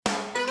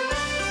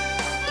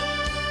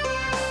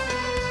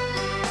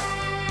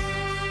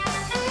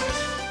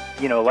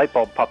a light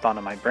bulb popped on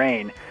in my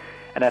brain,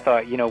 and I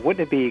thought, wouldn't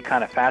it be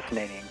kind of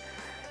fascinating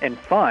and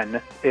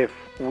fun if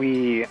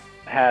we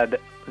had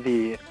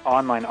the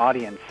online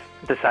audience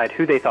decide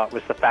who they thought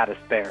was the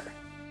fattest bear?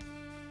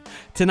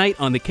 Tonight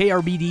on the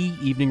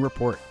KRBD Evening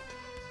Report.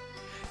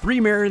 3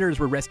 mariners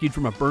were rescued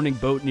from a burning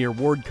boat near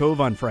Ward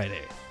Cove on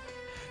Friday.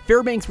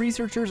 Fairbanks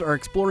researchers are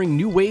exploring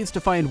new ways to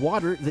find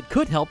water that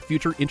could help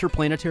future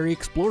interplanetary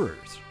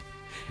explorers.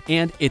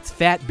 And it's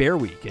Fat Bear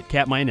Week at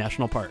Katmai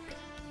National Park.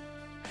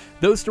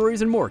 Those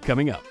stories and more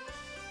coming up.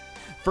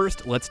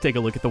 First, let's take a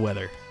look at the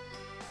weather.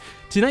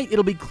 Tonight,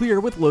 it'll be clear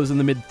with lows in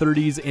the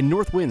mid-30s and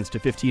north winds to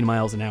 15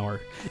 miles an hour.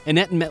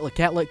 Annette and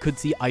Metlakatla could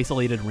see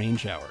isolated rain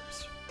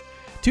showers.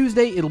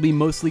 Tuesday, it'll be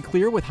mostly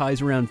clear with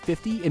highs around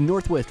 50 and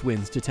northwest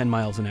winds to 10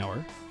 miles an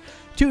hour.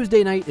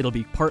 Tuesday night, it'll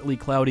be partly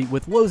cloudy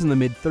with lows in the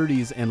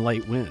mid-30s and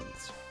light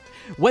winds.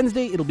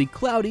 Wednesday, it'll be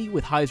cloudy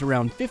with highs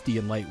around 50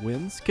 and light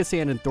winds.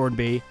 Kassan and Thorn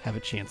Bay have a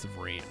chance of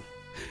rain.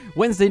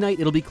 Wednesday night,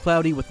 it'll be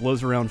cloudy with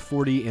lows around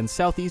 40 and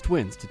southeast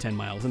winds to 10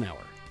 miles an hour.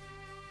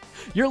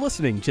 You're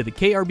listening to the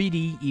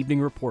KRBD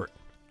Evening Report.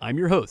 I'm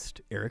your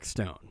host, Eric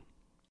Stone.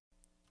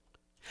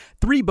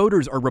 3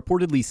 boaters are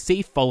reportedly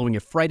safe following a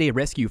Friday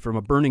rescue from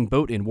a burning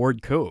boat in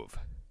Ward Cove.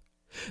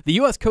 The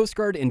U.S. Coast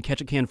Guard and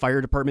Ketchikan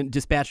Fire Department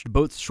dispatched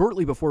boats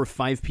shortly before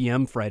 5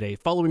 p.m. Friday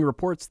following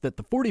reports that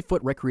the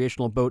 40-foot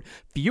recreational boat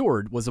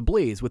Fjord was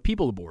ablaze with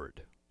people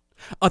aboard.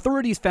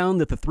 Authorities found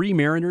that the 3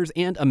 mariners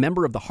and a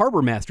member of the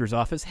Harbor Master's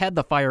office had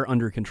the fire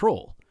under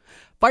control.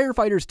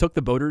 Firefighters took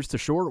the boaters to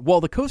shore while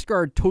the Coast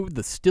Guard towed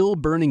the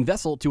still-burning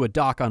vessel to a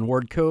dock on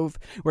Ward Cove,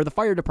 where the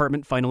fire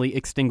department finally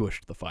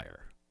extinguished the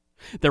fire.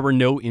 There were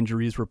no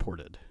injuries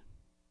reported.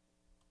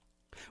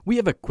 We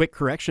have a quick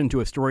correction to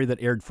a story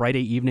that aired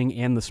Friday evening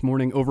and this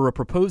morning over a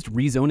proposed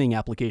rezoning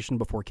application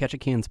before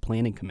Ketchikan's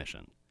Planning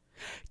Commission.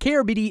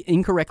 KRBD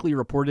incorrectly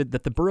reported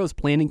that the borough's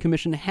Planning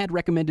Commission had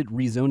recommended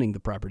rezoning the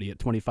property at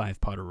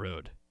 25 Potter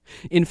Road.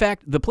 In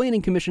fact, the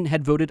Planning Commission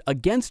had voted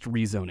against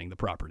rezoning the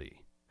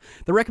property.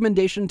 The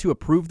recommendation to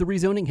approve the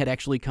rezoning had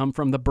actually come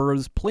from the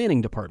borough's planning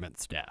department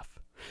staff.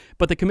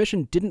 But the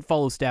commission didn't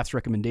follow staff's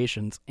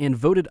recommendations and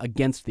voted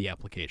against the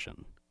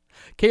application.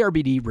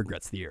 KRBD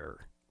regrets the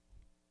error.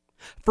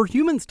 For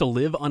humans to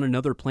live on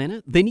another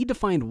planet, they need to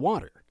find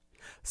water.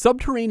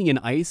 Subterranean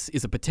ice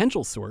is a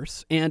potential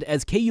source, and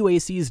as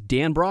KUAC's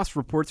Dan Bross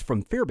reports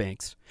from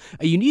Fairbanks,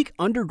 a unique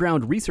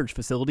underground research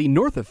facility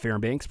north of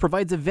Fairbanks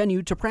provides a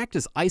venue to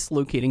practice ice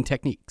locating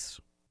techniques.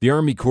 The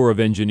Army Corps of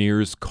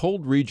Engineers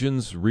Cold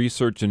Regions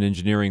Research and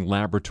Engineering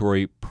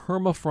Laboratory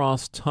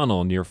Permafrost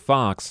Tunnel near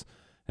Fox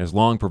has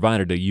long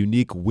provided a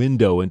unique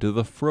window into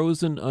the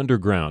frozen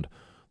underground.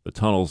 The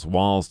tunnel's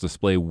walls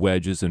display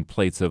wedges and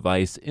plates of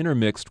ice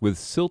intermixed with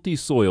silty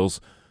soils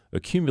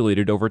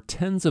accumulated over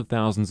tens of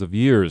thousands of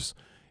years.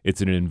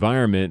 It's an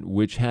environment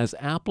which has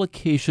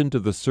application to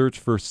the search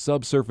for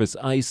subsurface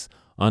ice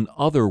on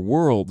other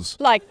worlds,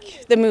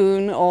 like the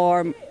moon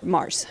or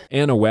Mars.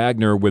 Anna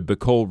Wagner with the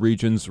Cold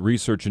Regions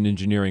Research and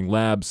Engineering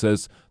Lab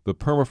says the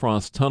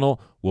Permafrost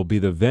Tunnel will be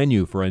the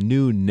venue for a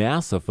new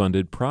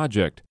NASA-funded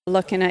project.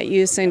 Looking at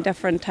using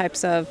different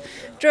types of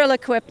drill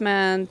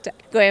equipment,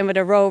 going with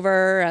a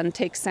rover and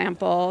take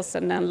samples,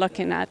 and then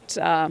looking at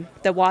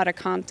the water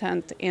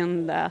content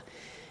in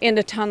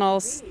the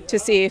tunnels to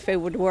see if it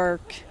would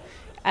work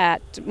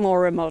at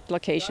more remote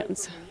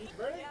locations.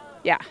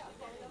 Yeah.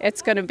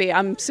 It's going to be,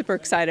 I'm super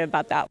excited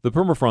about that. The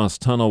Permafrost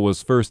Tunnel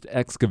was first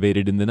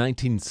excavated in the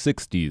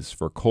 1960s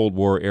for Cold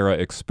War-era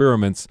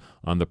experiments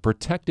on the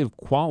protective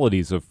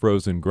qualities of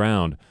frozen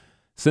ground.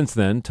 Since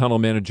then, tunnel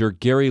manager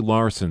Gary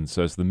Larson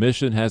says the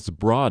mission has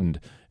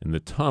broadened and the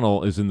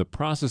tunnel is in the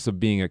process of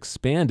being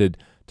expanded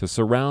to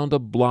surround a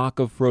block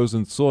of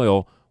frozen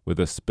soil with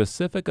a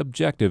specific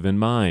objective in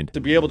mind. To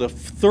be able to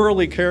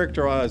thoroughly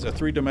characterize a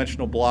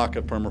 3-dimensional block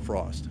of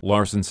permafrost.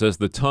 Larson says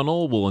the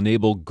tunnel will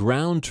enable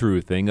ground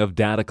truthing of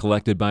data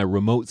collected by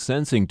remote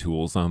sensing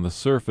tools on the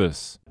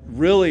surface.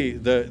 Really,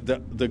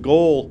 the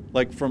goal,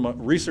 like from a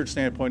research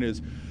standpoint,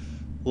 is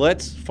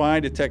let's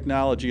find a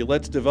technology,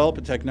 let's develop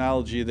a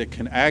technology that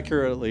can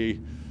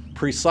accurately,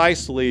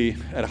 precisely,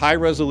 at high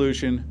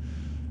resolution,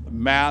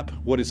 map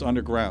what is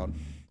underground.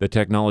 The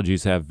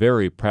technologies have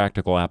very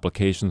practical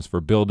applications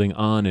for building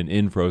on and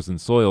in frozen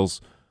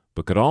soils,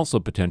 but could also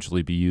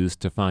potentially be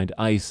used to find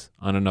ice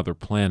on another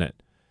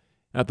planet.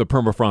 At the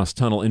Permafrost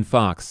Tunnel in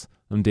Fox,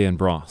 I'm Dan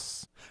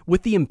Bross.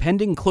 With the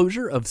impending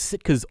closure of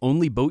Sitka's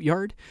only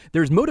boatyard,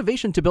 there's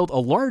motivation to build a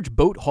large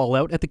boat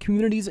haul-out at the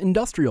community's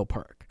industrial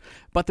park,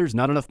 but there's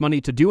not enough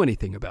money to do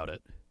anything about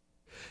it.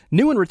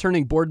 New and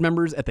returning board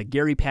members at the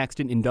Gary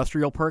Paxton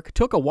Industrial Park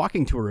took a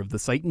walking tour of the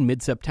site in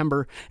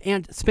mid-September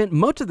and spent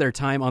much of their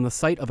time on the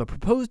site of a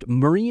proposed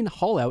marine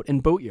haul-out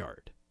and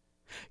boatyard.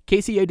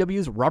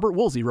 KCAW's Robert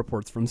Woolsey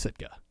reports from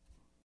Sitka.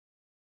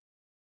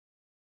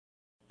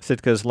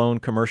 Sitka's lone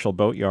commercial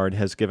boatyard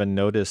has given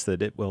notice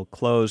that it will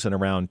close in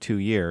around 2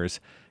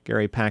 years.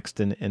 Gary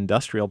Paxton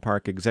Industrial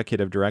Park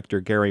Executive Director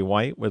Gary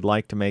White would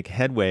like to make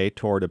headway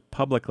toward a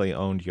publicly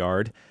owned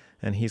yard,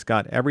 and he's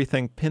got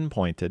everything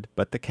pinpointed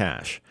but the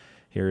cash.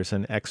 Here's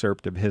an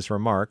excerpt of his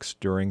remarks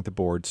during the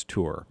board's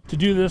tour. To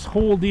do this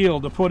whole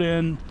deal, to put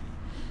in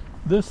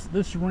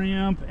this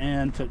ramp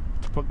and to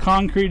put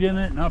concrete in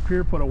it, and up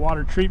here put a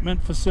water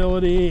treatment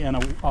facility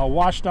and a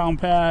wash down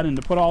pad, and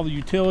to put all the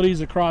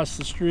utilities across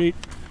the street,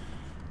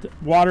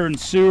 water and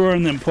sewer,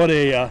 and then put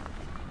a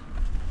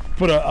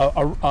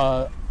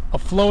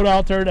float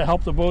out there to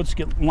help the boats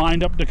get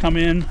lined up to come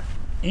in,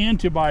 and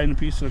to buy in a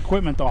piece of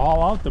equipment to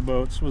haul out the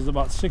boats was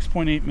about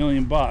 $6.8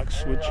 million,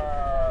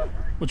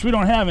 which we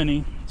don't have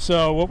any.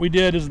 So what we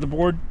did is the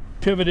board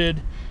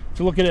pivoted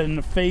to look at it in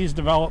a phase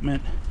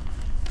development.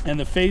 And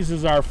the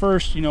phases are,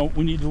 first, we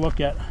need to look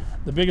at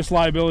the biggest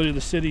liability of the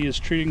city is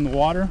treating the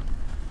water.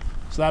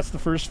 So that's the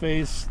first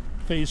phase.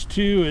 Phase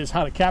 2 is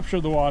how to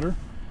capture the water.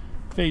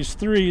 Phase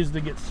 3 is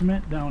to get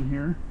cement down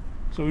here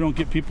so we don't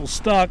get people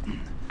stuck.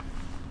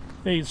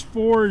 Phase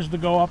 4 is to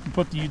go up and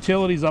put the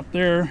utilities up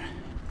there.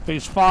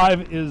 Phase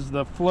 5 is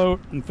the float,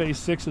 and phase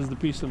 6 is the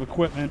piece of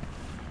equipment,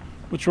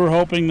 which we're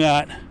hoping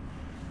that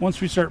once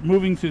we start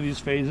moving through these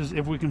phases,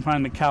 if we can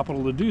find the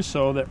capital to do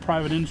so, that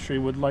private industry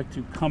would like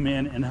to come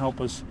in and help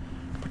us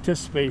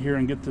participate here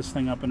and get this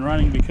thing up and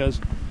running,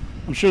 because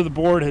I'm sure the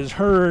board has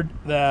heard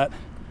that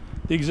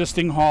the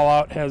existing haul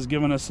out has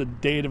given us a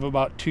date of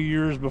about 2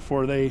 years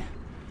before they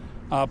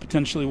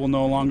potentially will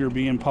no longer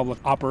be in public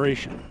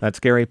operation. That's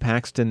Gary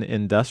Paxton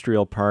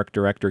Industrial Park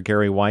Director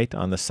Gary White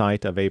on the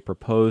site of a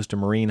proposed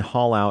marine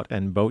haul out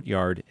and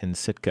boatyard in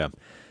Sitka.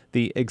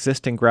 The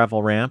existing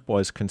gravel ramp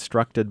was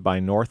constructed by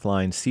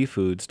Northline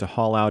Seafoods to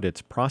haul out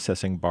its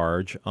processing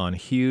barge on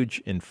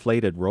huge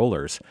inflated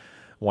rollers.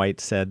 White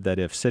said that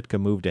if Sitka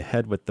moved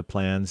ahead with the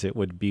plans, it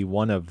would be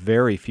one of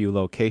very few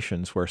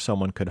locations where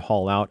someone could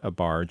haul out a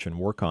barge and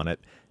work on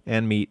it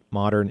and meet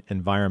modern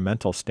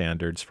environmental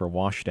standards for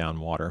washdown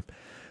water.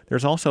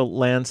 There's also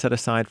land set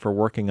aside for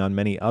working on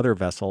many other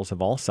vessels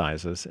of all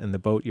sizes in the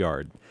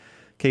boatyard.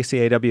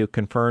 KCAW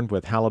confirmed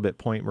with Halibut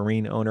Point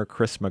Marine owner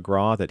Chris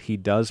McGraw that he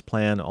does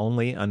plan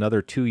only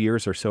another 2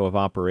 years or so of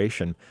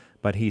operation,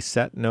 but he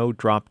set no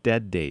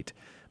drop-dead date.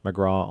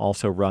 McGraw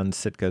also runs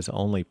Sitka's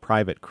only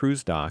private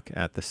cruise dock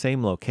at the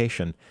same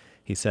location.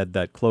 He said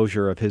that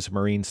closure of his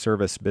marine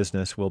service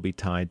business will be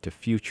tied to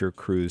future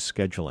cruise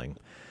scheduling.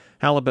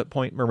 Halibut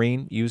Point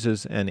Marine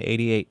uses an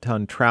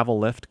 88-ton travel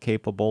lift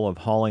capable of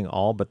hauling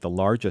all but the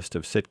largest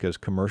of Sitka's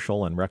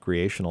commercial and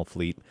recreational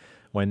fleet.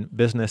 When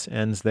business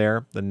ends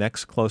there, the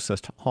next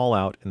closest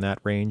haul-out in that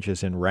range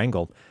is in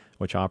Wrangell,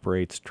 which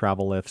operates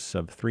travel lifts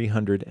of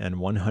 300 and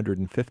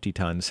 150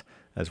 tons,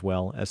 as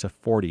well as a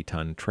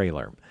 40-ton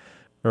trailer.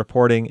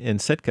 Reporting in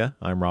Sitka,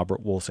 I'm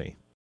Robert Woolsey.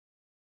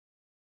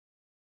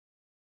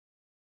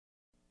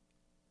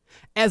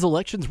 As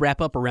elections wrap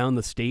up around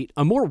the state,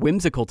 a more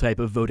whimsical type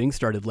of voting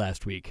started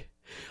last week.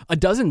 A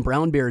dozen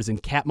brown bears in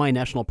Katmai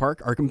National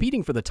Park are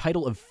competing for the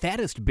title of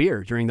fattest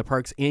bear during the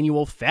park's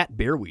annual Fat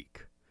Bear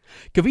Week.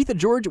 Kavitha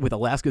George with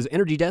Alaska's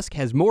Energy Desk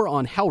has more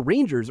on how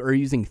rangers are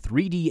using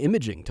 3D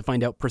imaging to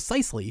find out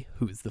precisely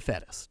who's the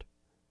fattest.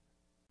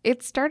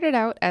 It started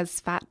out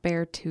as Fat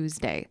Bear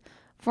Tuesday.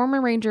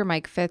 Former ranger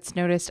Mike Fitz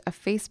noticed a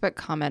Facebook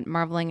comment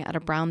marveling at a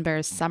brown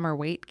bear's summer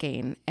weight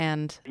gain,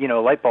 and a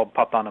light bulb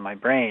popped onto my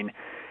brain,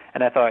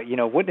 and I thought,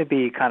 wouldn't it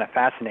be kind of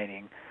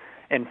fascinating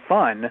and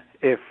fun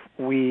if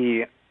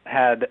we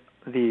had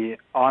the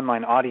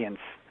online audience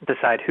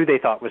decide who they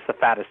thought was the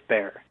fattest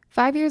bear?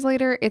 5 years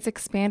later, it's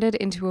expanded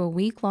into a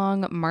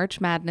week-long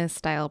March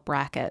Madness-style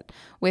bracket,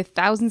 with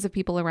thousands of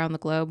people around the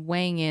globe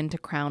weighing in to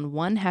crown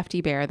one hefty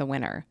bear the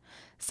winner.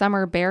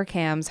 Summer bear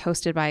cams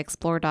hosted by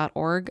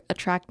Explore.org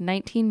attract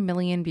 19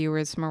 million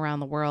viewers from around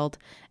the world,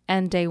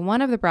 and day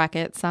one of the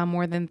bracket saw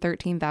more than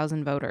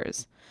 13,000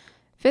 voters.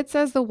 Fitz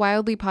says the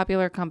wildly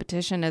popular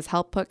competition has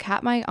helped put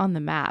Katmai on the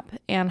map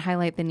and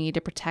highlight the need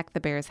to protect the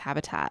bear's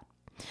habitat.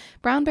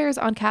 Brown bears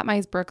on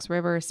Katmai's Brooks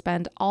River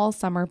spend all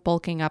summer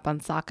bulking up on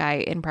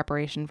sockeye in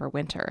preparation for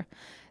winter.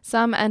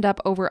 Some end up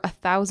over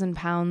 1,000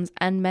 pounds,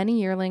 and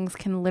many yearlings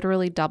can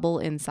literally double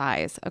in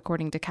size,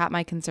 according to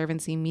Katmai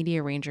Conservancy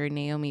media ranger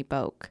Naomi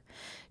Boak.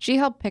 She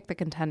helped pick the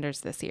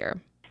contenders this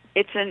year.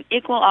 It's an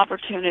equal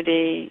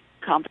opportunity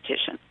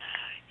competition.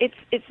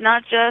 It's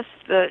not just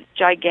the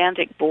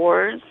gigantic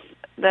boars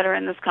that are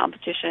in this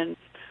competition,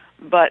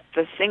 but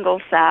the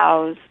single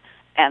sows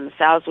and the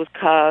sows with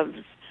cubs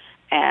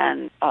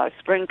and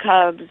spring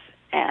cubs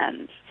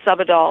and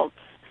subadults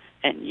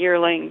and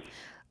yearlings.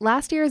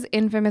 Last year's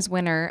infamous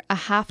winner, a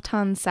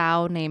half-ton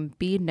sow named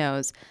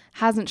Beadnose,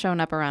 hasn't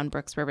shown up around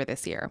Brooks River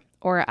this year,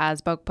 or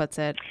as Boak puts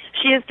it,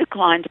 she has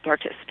declined to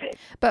participate.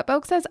 But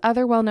Boak says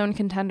other well-known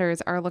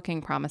contenders are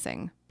looking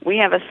promising. We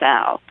have a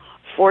sow,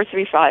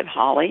 435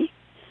 Holly,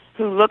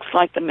 who looks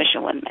like the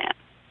Michelin Man.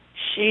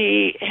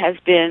 She has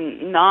been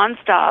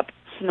nonstop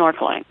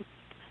snorkeling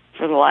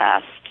for the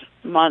last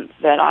month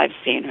that I've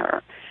seen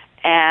her.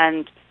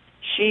 And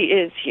she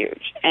is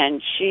huge,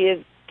 and she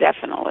is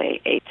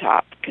definitely a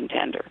top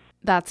contender.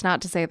 That's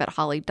not to say that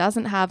Holly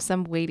doesn't have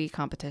some weighty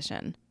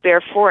competition. Bear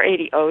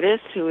 480 Otis,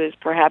 who is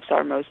perhaps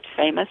our most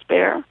famous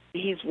bear,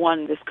 he's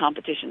won this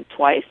competition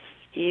twice.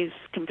 He's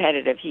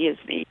competitive. He is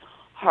the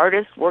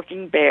hardest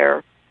working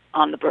bear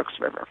on the Brooks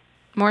River.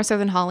 More so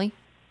than Holly?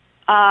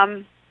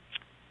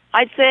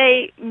 I'd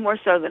say more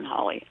so than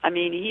Holly. I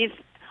mean,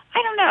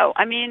 I don't know.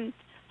 I mean,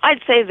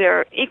 I'd say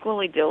they're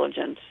equally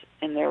diligent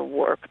in their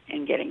work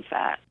in getting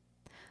fat.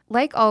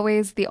 Like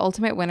always, the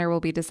ultimate winner will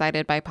be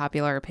decided by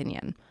popular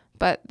opinion.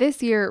 But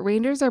this year,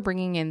 rangers are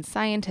bringing in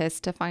scientists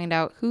to find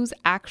out who's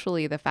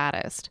actually the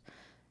fattest.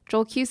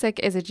 Joel Cusick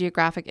is a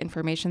geographic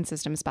information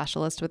system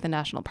specialist with the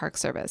National Park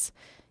Service.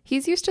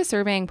 He's used to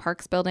surveying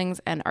parks buildings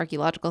and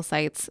archaeological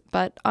sites,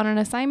 but on an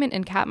assignment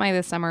in Katmai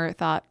this summer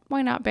thought,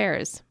 why not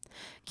bears?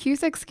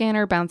 Cusick's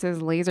scanner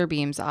bounces laser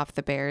beams off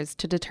the bears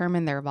to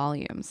determine their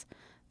volumes.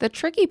 The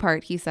tricky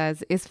part, he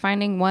says, is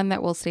finding one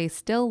that will stay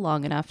still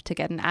long enough to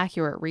get an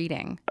accurate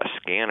reading. A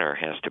scanner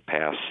has to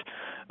pass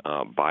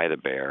by the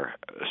bear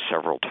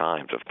several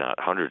times, if not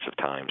hundreds of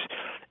times,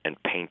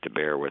 and paint the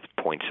bear with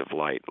points of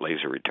light,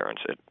 laser returns.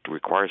 It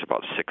requires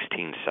about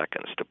 16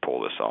 seconds to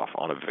pull this off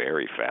on a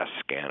very fast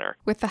scanner.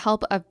 With the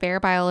help of bear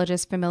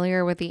biologists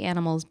familiar with the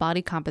animal's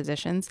body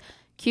compositions,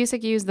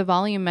 Cusick used the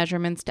volume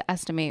measurements to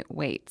estimate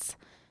weights.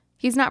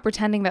 He's not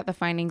pretending that the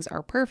findings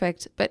are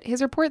perfect, but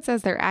his report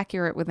says they're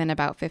accurate within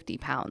about 50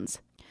 pounds.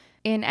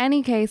 In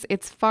any case,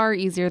 it's far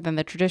easier than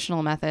the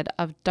traditional method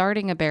of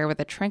darting a bear with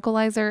a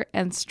tranquilizer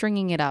and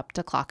stringing it up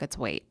to clock its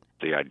weight.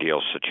 The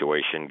ideal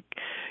situation,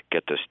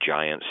 get this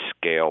giant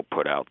scale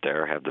put out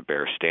there, have the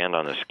bear stand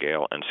on the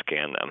scale and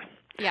scan them.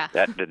 Yeah.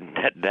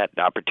 That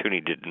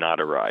opportunity did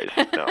not arise,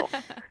 no.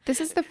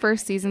 This is the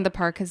first season the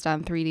park has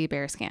done 3D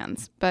bear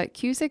scans, but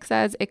Cusick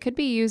says it could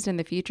be used in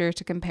the future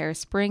to compare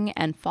spring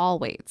and fall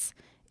weights,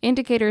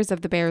 indicators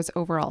of the bear's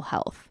overall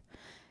health.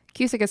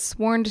 Cusick has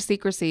sworn to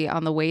secrecy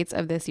on the weights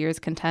of this year's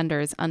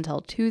contenders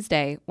until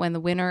Tuesday, when the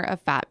winner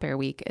of Fat Bear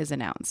Week is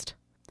announced.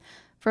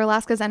 For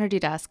Alaska's Energy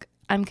Desk,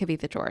 I'm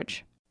Kavitha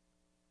George.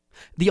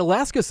 The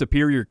Alaska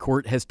Superior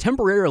Court has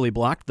temporarily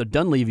blocked the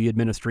Dunleavy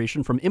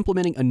administration from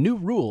implementing a new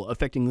rule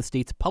affecting the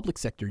state's public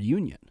sector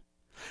union.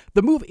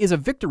 The move is a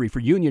victory for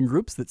union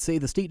groups that say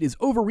the state is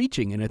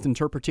overreaching in its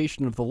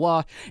interpretation of the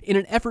law in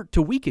an effort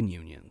to weaken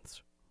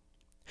unions.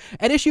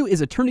 At issue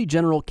is Attorney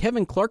General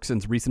Kevin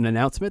Clarkson's recent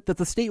announcement that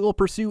the state will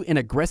pursue an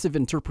aggressive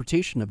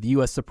interpretation of the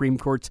U.S. Supreme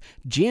Court's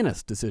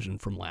Janus decision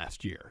from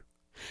last year.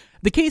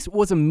 The case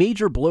was a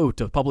major blow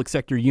to public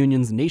sector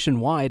unions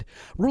nationwide,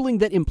 ruling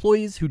that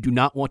employees who do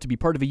not want to be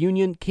part of a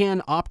union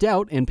can opt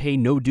out and pay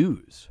no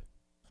dues.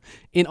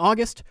 In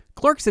August,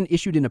 Clarkson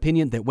issued an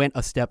opinion that went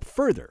a step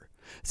further,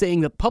 saying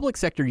that public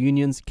sector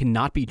unions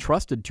cannot be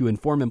trusted to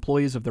inform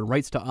employees of their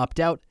rights to opt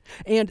out,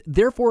 and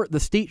therefore the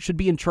state should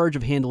be in charge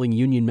of handling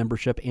union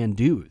membership and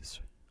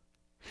dues.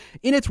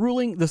 In its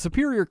ruling, the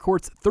Superior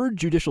Court's 3rd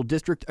Judicial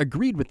District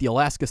agreed with the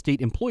Alaska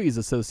State Employees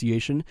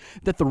Association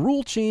that the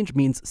rule change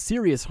means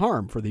serious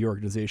harm for the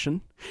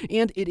organization,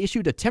 and it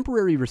issued a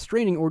temporary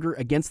restraining order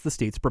against the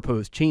state's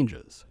proposed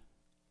changes.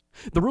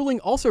 The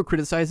ruling also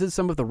criticizes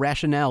some of the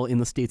rationale in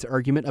the state's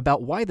argument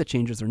about why the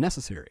changes are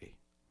necessary.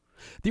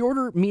 The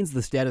order means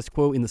the status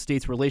quo in the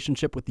state's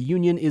relationship with the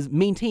union is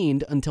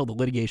maintained until the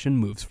litigation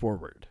moves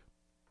forward.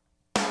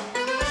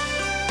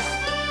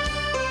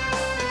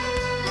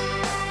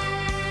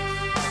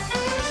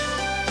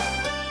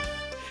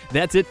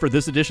 That's it for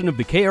this edition of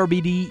the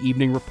KRBD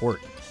Evening Report.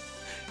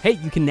 Hey,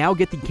 you can now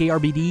get the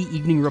KRBD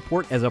Evening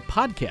Report as a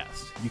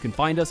podcast. You can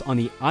find us on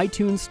the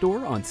iTunes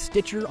Store, on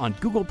Stitcher, on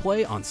Google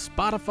Play, on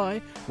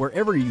Spotify.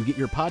 Wherever you get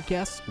your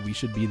podcasts, we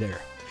should be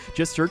there.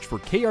 Just search for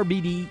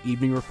KRBD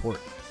Evening Report.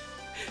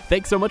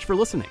 Thanks so much for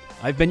listening.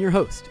 I've been your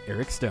host,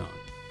 Eric Stone.